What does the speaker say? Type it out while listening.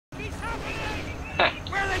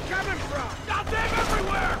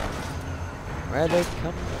Where are they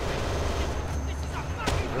coming?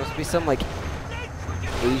 There must be some like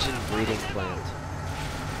Asian breeding plant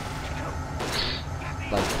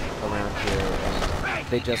like around here, and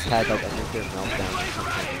they just had like a nuclear meltdown or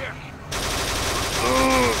something.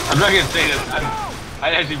 I'm not gonna say this.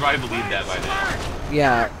 I actually probably believe that by now.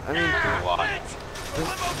 Yeah, I mean, Why? Is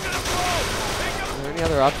there any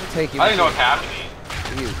other options? Hey, I don't know what's happening.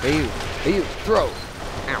 Hey you, throw!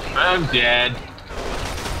 Ow. I'm dead.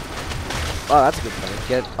 Oh, that's a good plan.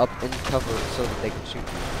 Get up in cover so that they can shoot you.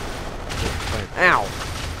 Good plan. Ow!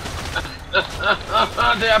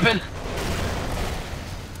 Dappin'.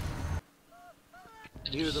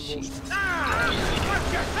 Near the most.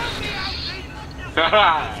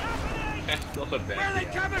 That's still a bad Where are they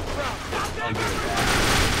coming from? I'll give it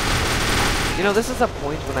that. You know, this is a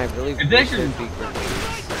point when I really wish there'd be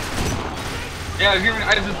grenades. Yeah, I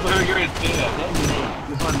just literally going to say that.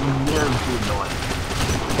 This one never too annoying.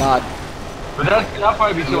 God. But that'll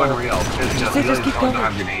probably be so unreal. It's just keep going.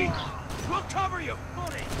 have grenades. We'll cover you.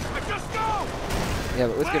 Just go. Yeah,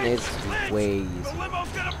 but with grenades, it's way The easier. limo's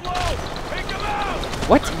gonna blow. Take him out.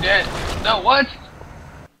 What? I'm dead. No, what?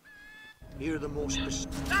 Near the most. Isn't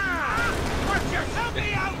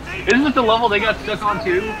this the level they got stuck on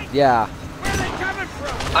too? Yeah. Where are they coming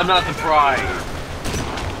from? I'm not surprised.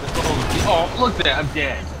 Oh, look at that, I'm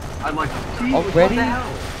dead. I'm like, see, already? What the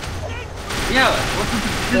hell? Yeah,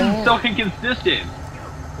 this is so inconsistent.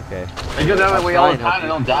 Okay. I go down that way all the time and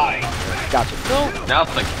don't die. Gotcha. No! Now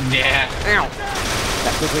it's like, nah. Ow!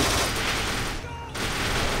 That quickly.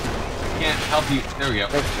 Can't help you. There we go.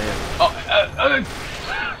 Thanks, man. Oh,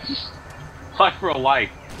 life for a life.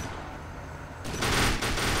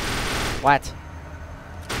 What?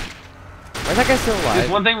 Why is that guy still alive? There's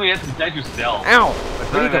one thing we have to protect yourself. Ow!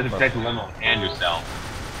 But Where you did have you to go protect the limo and yourself.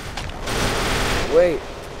 Wait.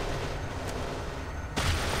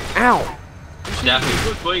 Ow! Definitely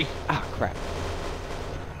quickly. Ah, crap.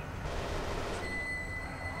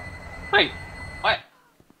 Wait, what?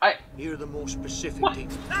 Near the most specific. What?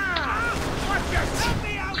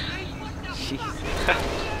 Jeez.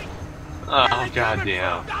 Oh,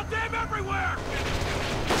 goddamn. Goddamn everywhere.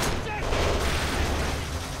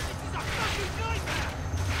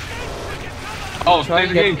 Oh, Try they're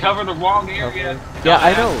to get getting covered in the wrong area. Yeah,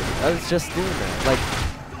 I know. I was just doing that. Like,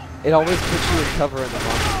 it always puts you in cover in the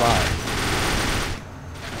wrong spot.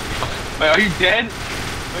 Wait, are you dead?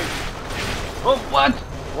 Wait. Oh, what?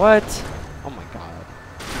 What? Oh my god.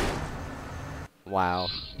 Wow.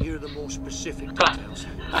 Near the most specific details.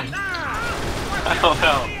 I don't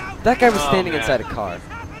know. That guy was Oh, standing man. inside a car.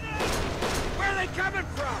 Where are they coming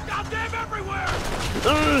from? Goddamn everywhere.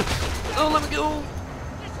 Oh, let me go.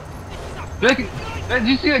 Did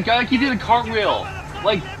you see that guy? Like, he did a cartwheel.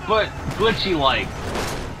 Like, but glitchy like.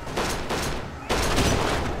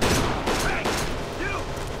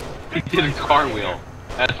 He did a cartwheel.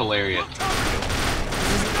 That's hilarious.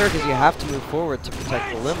 This isn't fair because you have to move forward to protect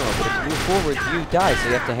the limo, but if you move forward, you die, so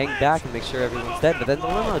you have to hang back and make sure everyone's dead, but then the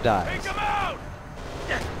limo dies.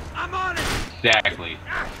 I'm on it. Exactly.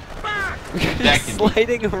 We're That just can be-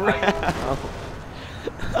 sliding around.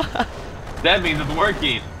 That means it's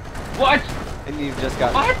working. What? And you've just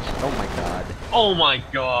got... What? Oh my god. Oh my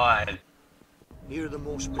god. Near the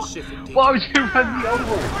most specific details. Why would you run me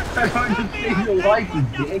over? I'm trying to save your life, you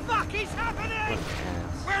dick. Fuck is happening?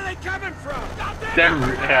 Where are they coming from?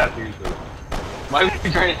 That seriously. Why are you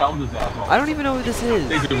trying to help this asshole? I don't even know who this is.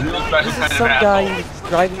 He's a real special This kind is of some guy asshole. who's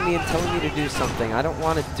driving me and telling me to do something. I don't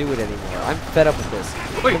want to do it anymore. I'm fed up with this.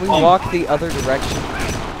 Wait, Can we oh. walk the other direction?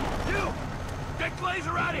 You! Get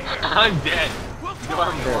Glazer out of here! I'm dead. We'll No,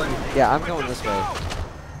 I'm cover going. Yeah, I'm going this way.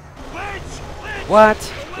 Lynch!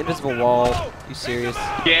 What? Invisible wall. You serious?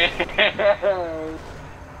 Yeah.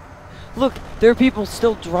 Look, there are people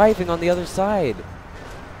still driving on the other side.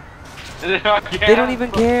 They don't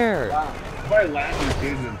even care. Why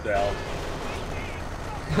laughing to themselves?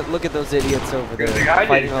 Look at those idiots over there The guy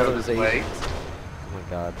fighting didn't all go those this way. Asians. Oh my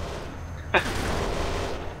god.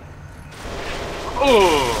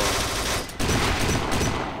 Oh.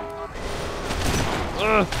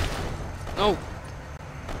 No.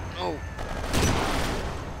 No.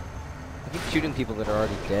 I keep shooting people that are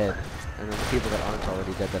already dead. And then the people that aren't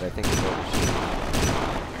already dead that I think is overshooting.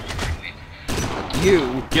 Like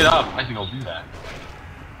you. Get up. I think I'll do that.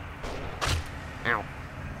 Ow.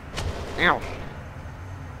 Ow.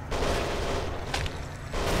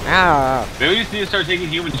 Ah. Maybe we just need to start taking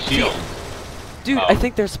human shields. Dude, I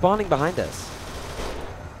think they're spawning behind us.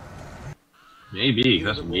 Maybe. Near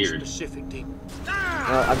That's the most weird. specific details.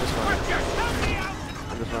 I'm just running.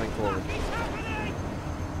 I'm just running forward.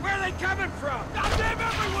 Where are they coming from? Goddamn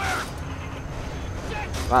everywhere!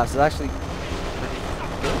 Wow, so actually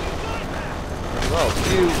low.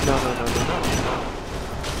 You, no.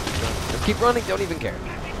 Just keep running, don't even care.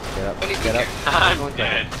 Get up, get up. I'm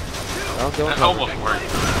dead. Don't go That cover. almost worked.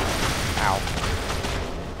 Ow.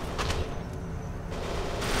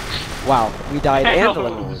 Wow, we died and the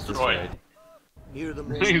limo was destroyed. Here are the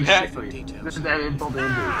most Exactly. specific details. This is that insult to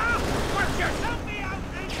injury. Help me out!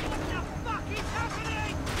 What the fuck is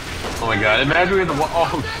happening? Oh my god, imagine we had to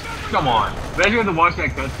oh, come on. Imagine we had to watch that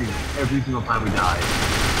cutscene every single time we died.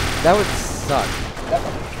 That would suck.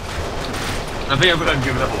 I think I would have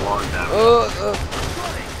given up a long time.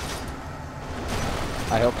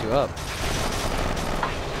 I helped you up.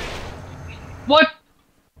 What?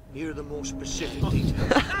 Here are the most specific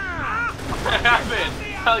details. What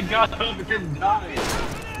happened? I got up and didn't die.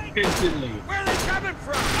 Instantly. Where are they coming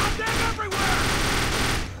from? Got them everywhere!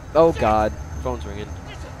 Oh god, phone's ringing.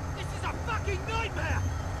 This is a fucking nightmare!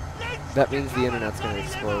 Lynch, That means the internet's gonna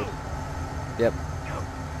explode. Yep.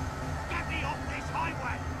 get me off this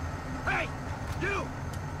highway! Hey, you!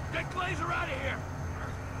 Get Glazer out of here!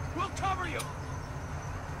 We'll cover you!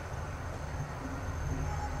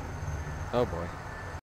 Oh boy.